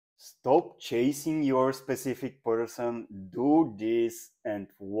Stop chasing your specific person, do this, and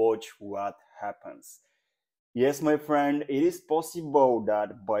watch what happens. Yes, my friend, it is possible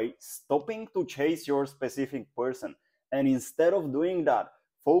that by stopping to chase your specific person and instead of doing that,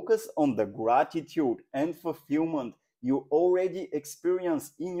 focus on the gratitude and fulfillment you already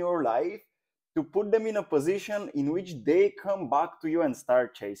experience in your life to put them in a position in which they come back to you and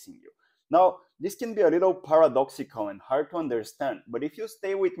start chasing you. Now, this can be a little paradoxical and hard to understand, but if you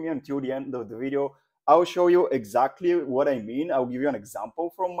stay with me until the end of the video, I'll show you exactly what I mean. I'll give you an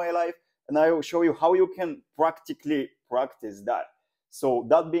example from my life and I will show you how you can practically practice that. So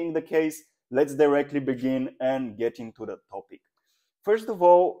that being the case, let's directly begin and get into the topic. First of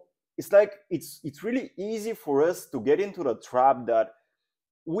all, it's really easy for us to get into the trap that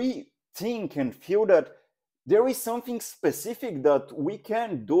we think and feel that there is something specific that we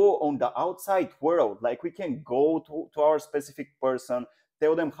can do on the outside world. Like we can go to our specific person,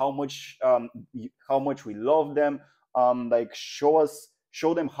 tell them how much we love them, like show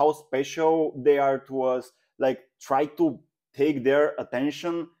them how special they are to us, like try to take their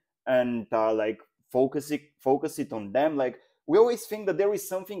attention and like focus it on them. Like we always think that there is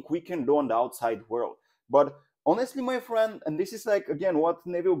something we can do on the outside world, but honestly, my friend, and this is like again what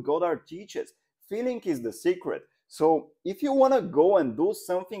Neville Goddard teaches, feeling is the secret. So if you want to go and do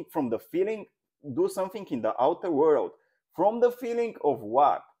something from the feeling, do something in the outer world from the feeling of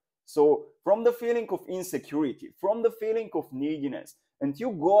what? So from the feeling of insecurity, from the feeling of neediness, and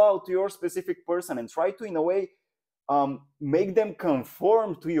you go out to your specific person and try to, in a way, make them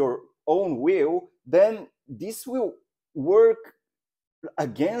conform to your own will, then this will work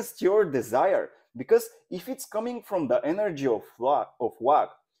against your desire. Because if it's coming from the energy of lack,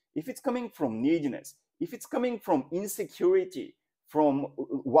 if it's coming from neediness, if it's coming from insecurity, from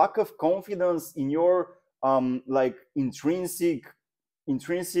lack of confidence in your like intrinsic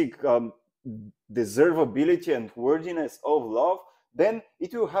deservability and worthiness of love, then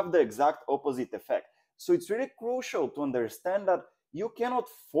it will have the exact opposite effect. So it's really crucial to understand that you cannot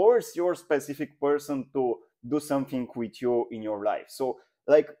force your specific person to do something with you in your life. So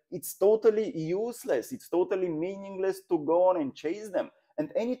like it's totally useless, it's totally meaningless to go on and chase them.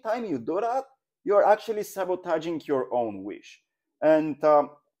 And anytime you do that, you're actually sabotaging your own wish. And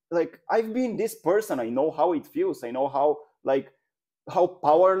like I've been this person, I know how it feels, I know how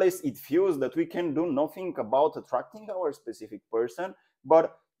powerless it feels that we can do nothing about attracting our specific person.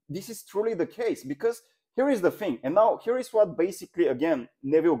 But this is truly the case, because here is the thing, and now here is what basically again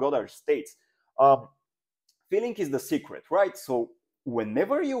Neville Goddard states. Feeling is the secret, right? So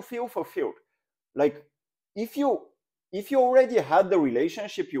whenever you feel fulfilled, like if you already had the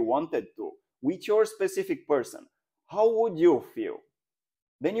relationship you wanted to with your specific person, how would you feel?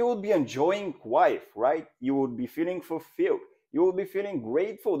 Then you would be enjoying life, right? You would be feeling fulfilled. You will be feeling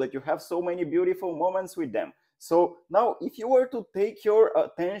grateful that you have so many beautiful moments with them. So now if you were to take your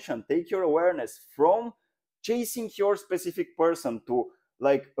attention, take your awareness from chasing your specific person to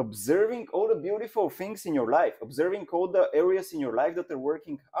like observing all the beautiful things in your life, observing all the areas in your life that are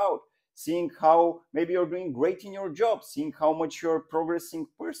working out, seeing how maybe you're doing great in your job, seeing how much you're progressing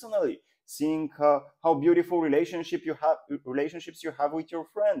personally, seeing how beautiful relationships you have with your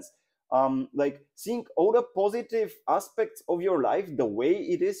friends, like seeing all the positive aspects of your life the way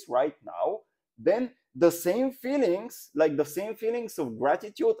it is right now, then the same feelings, like the same feelings of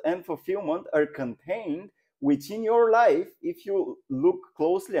gratitude and fulfillment are contained within your life if you look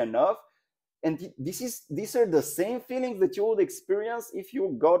closely enough. And these are the same feelings that you would experience if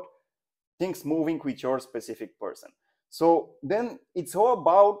you got things moving with your specific person. So then it's all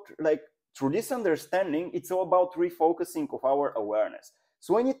about, like, through this understanding, it's all about refocusing of our awareness.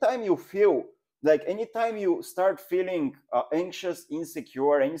 So anytime you feel, like anytime you start feeling anxious,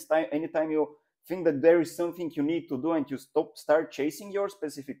 insecure, anytime you think that there is something you need to do and you start chasing your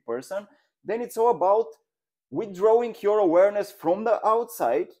specific person, then it's all about withdrawing your awareness from the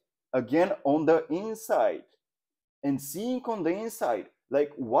outside, again on the inside, and seeing on the inside,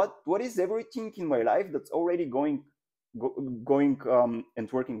 like what is everything in my life that's already going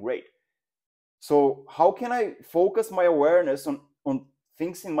and working great. So how can I focus my awareness on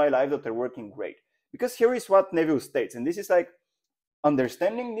things in my life that are working great? Because here is what Neville states, and this is like,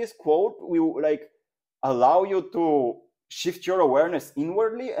 understanding this quote will like allow you to shift your awareness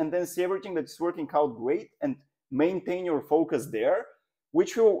inwardly and then see everything that's working out great and maintain your focus there,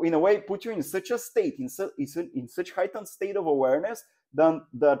 which will in a way put you in such a state, in such heightened state of awareness,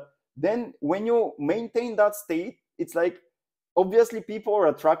 that then when you maintain that state, it's like obviously people are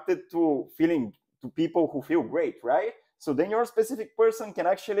attracted to people who feel great, right? So then your specific person can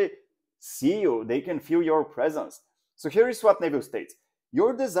actually see you, they can feel your presence. So here is what Neville states: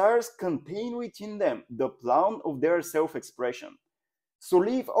 Your desires contain within them the plan of their self-expression. So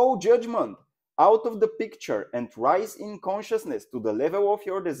leave all judgment out of the picture and rise in consciousness to the level of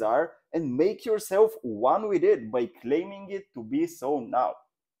your desire and make yourself one with it by claiming it to be so now.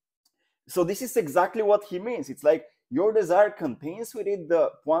 So this is exactly what he means. It's like your desire contains with it the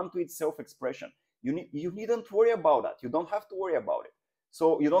plan to its self-expression. You needn't worry about that. You don't have to worry about it.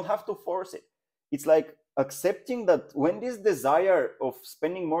 So you don't have to force it. It's like accepting that when this desire of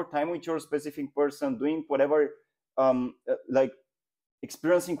spending more time with your specific person, doing whatever, like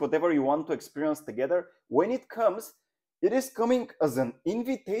experiencing whatever you want to experience together, when it comes, it is coming as an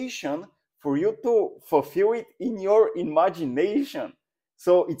invitation for you to fulfill it in your imagination.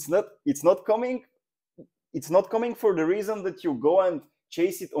 So it's not coming for the reason that you go and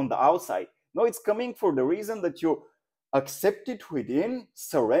chase it on the outside. No, it's coming for the reason that you accept it within,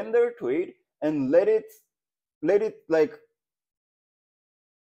 surrender to it, and let it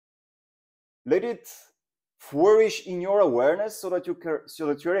flourish in your awareness so that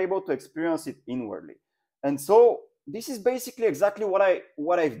you're able to experience it inwardly. And so this is basically exactly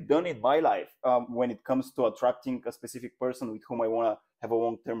what I've done in my life when it comes to attracting a specific person with whom I want to have a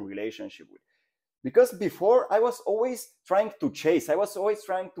long-term relationship with. Because before I was always trying to chase, I was always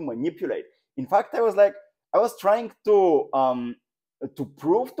trying to manipulate. In fact, I was trying to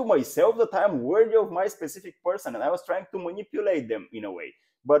prove to myself that I'm worthy of my specific person, and I was trying to manipulate them in a way.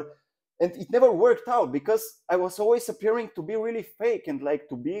 And it never worked out because I was always appearing to be really fake and like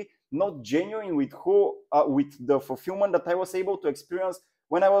to be not genuine with the fulfillment that I was able to experience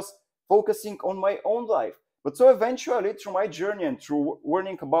when I was focusing on my own life. But so eventually, through my journey and through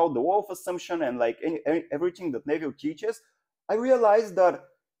learning about the wolf assumption and like everything that Neville teaches, I realized that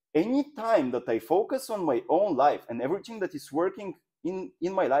any time that I focus on my own life and everything that is working in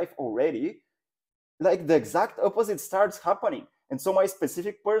my life already, like the exact opposite starts happening. And so my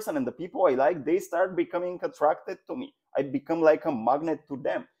specific person and the people I like, they start becoming attracted to me. I become like a magnet to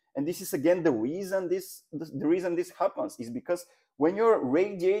them. And this is again the reason this happens is because when you're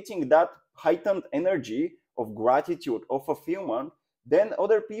radiating that heightened energy of gratitude, of fulfillment, then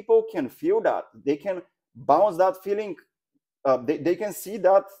other people can feel that. They can bounce that feeling. They can see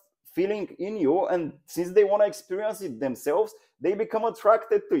that feeling in you, and since they want to experience it themselves, they become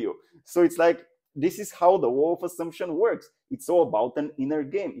attracted to you. So it's like this is how the wolf assumption works. It's all about an inner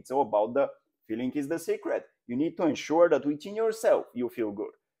game. It's all about the feeling is the secret. You need to ensure that within yourself you feel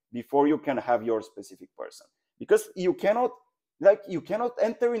good before you can have your specific person, because you cannot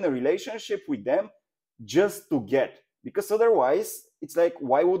enter in a relationship with them just to get, because otherwise it's like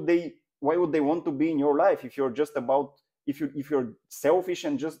why would they want to be in your life if you're just about if you're selfish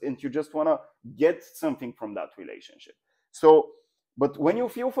and you just want to get something from that relationship. So but when you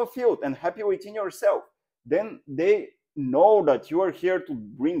feel fulfilled and happy within yourself, then they know that you are here to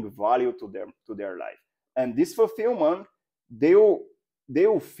bring value to their life, and this fulfillment they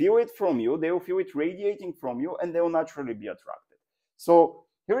will feel it from you, they will feel it radiating from you, and they will naturally be attracted. So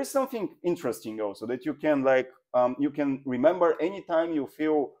here is something interesting also that you can you can remember anytime you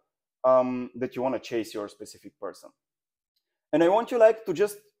feel that you want to chase your specific person. And I want you to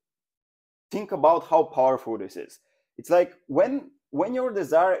just think about how powerful this is. It's like when your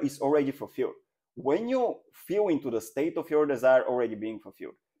desire is already fulfilled, when you feel into the state of your desire already being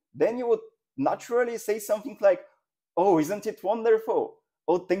fulfilled, then you would naturally say something like, oh, isn't it wonderful?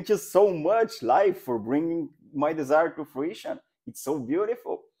 Oh, thank you so much, life, for bringing my desire to fruition. It's so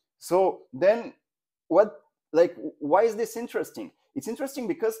beautiful. So then why is this interesting? It's interesting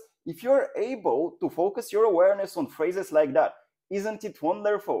because if you're able to focus your awareness on phrases like that, isn't it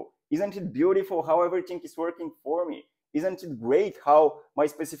wonderful? Isn't it beautiful how everything is working for me? Isn't it great how my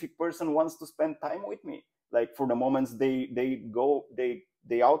specific person wants to spend time with me? Like for the moments they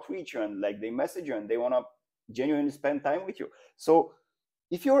outreach you and they message you and they want to genuinely spend time with you. So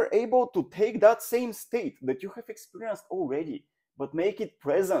if you're able to take that same state that you have experienced already, but make it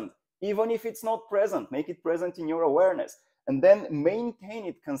present, even if it's not present, make it present in your awareness, and then maintain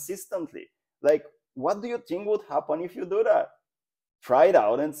it consistently. Like, what do you think would happen if you do that? Try it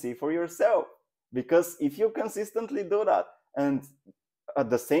out and see for yourself. Because if you consistently do that and at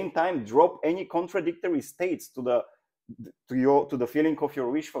the same time drop any contradictory states to the feeling of your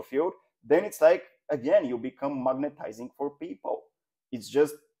wish fulfilled, then it's like, again, you become magnetizing for people. It's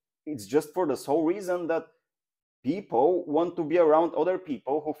just for the sole reason that people want to be around other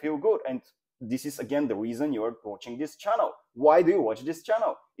people who feel good. And this is again the reason you're watching this channel. Why do you watch this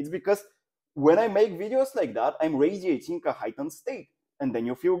channel? It's because when I make videos like that, I'm radiating a heightened state, and then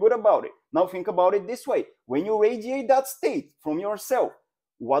you feel good about it. Now think about it this way. When you radiate that state from yourself,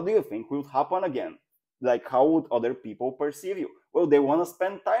 what do you think will happen again? Like, how would other people perceive you? Well, they want to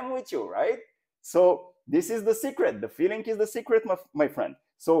spend time with you, right? So this is the secret. The feeling is the secret, my friend.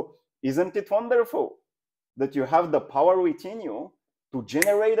 So isn't it wonderful that you have the power within you to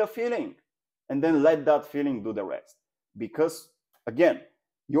generate a feeling and then let that feeling do the rest? Because again,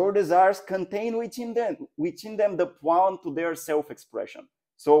 your desires contain within them the plan to their self-expression.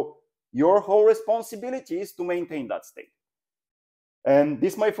 So your whole responsibility is to maintain that state. And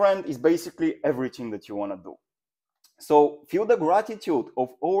this, my friend, is basically everything that you want to do. So feel the gratitude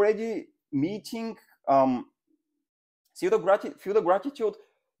of already meeting, feel the gratitude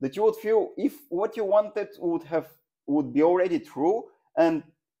that you would feel if what you wanted would be already true. And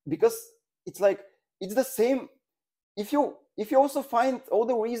because it's like, it's the same. If you also find all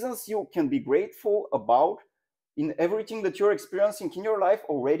the reasons you can be grateful about in everything that you're experiencing in your life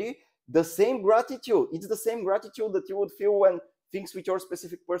already, the same gratitude, it's the same gratitude that you would feel when things with your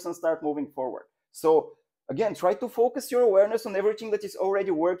specific person start moving forward. So again, try to focus your awareness on everything that is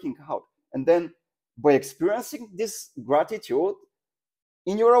already working out. And then by experiencing this gratitude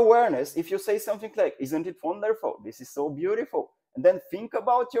in your awareness, if you say something like, isn't it wonderful? This is so beautiful. And then think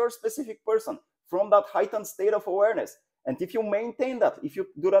about your specific person from that heightened state of awareness. And if you maintain that, if you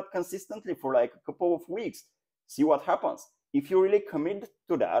do that consistently for like a couple of weeks, see what happens. If you really commit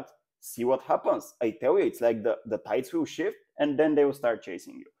to that, see what happens. I tell you, it's like the tides will shift and then they will start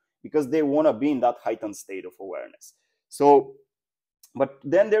chasing you because they want to be in that heightened state of awareness. So, but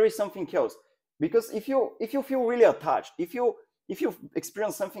then there is something else. Because if you feel really attached, if you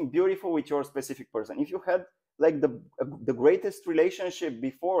experience something beautiful with your specific person, if you had like the greatest relationship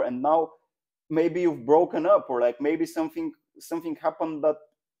before and now maybe you've broken up, or like maybe something happened that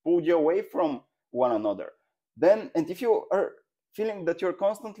pulled you away from one another, then, and if you are feeling that you're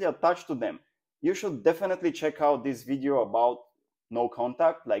constantly attached to them, you should definitely check out this video about no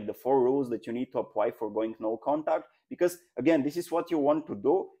contact, like the 4 rules that you need to apply for going no contact. Because again, this is what you want to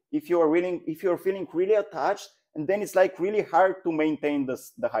do if you're feeling really attached, and then it's like really hard to maintain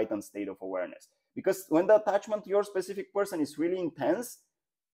the heightened state of awareness. Because when the attachment to your specific person is really intense,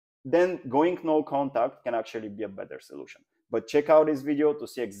 then going no contact can actually be a better solution. But check out this video to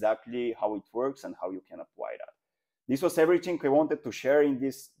see exactly how it works and how you can apply that. This was everything I wanted to share in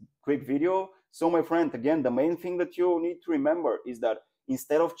this quick video. So my friend, again, the main thing that you need to remember is that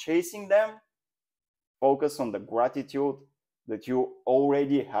instead of chasing them, focus on the gratitude that you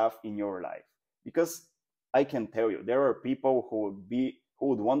already have in your life. Because I can tell you, there are people who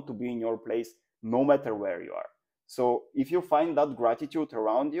would want to be in your place no matter where you are. So if you find that gratitude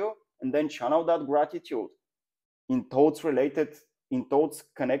around you and then channel that gratitude in thoughts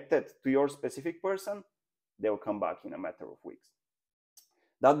connected to your specific person, they'll come back in a matter of weeks.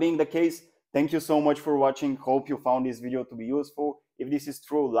 That being the case, thank you so much for watching. Hope you found this video to be useful. If this is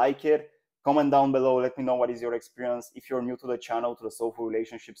true, like it, comment down below, let me know what is your experience. If you're new to the channel, to the Soulful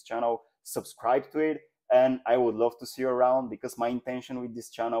Relationships channel, subscribe to it. And I would love to see you around, because my intention with this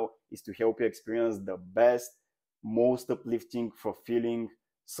channel is to help you experience the best, most uplifting, fulfilling,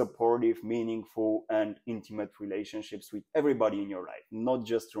 supportive, meaningful, and intimate relationships with everybody in your life, not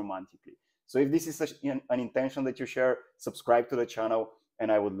just romantically. So if this is an intention that you share, subscribe to the channel, and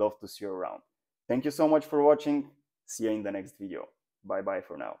I would love to see you around. Thank you so much for watching. See you in the next video. Bye-bye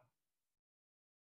for now.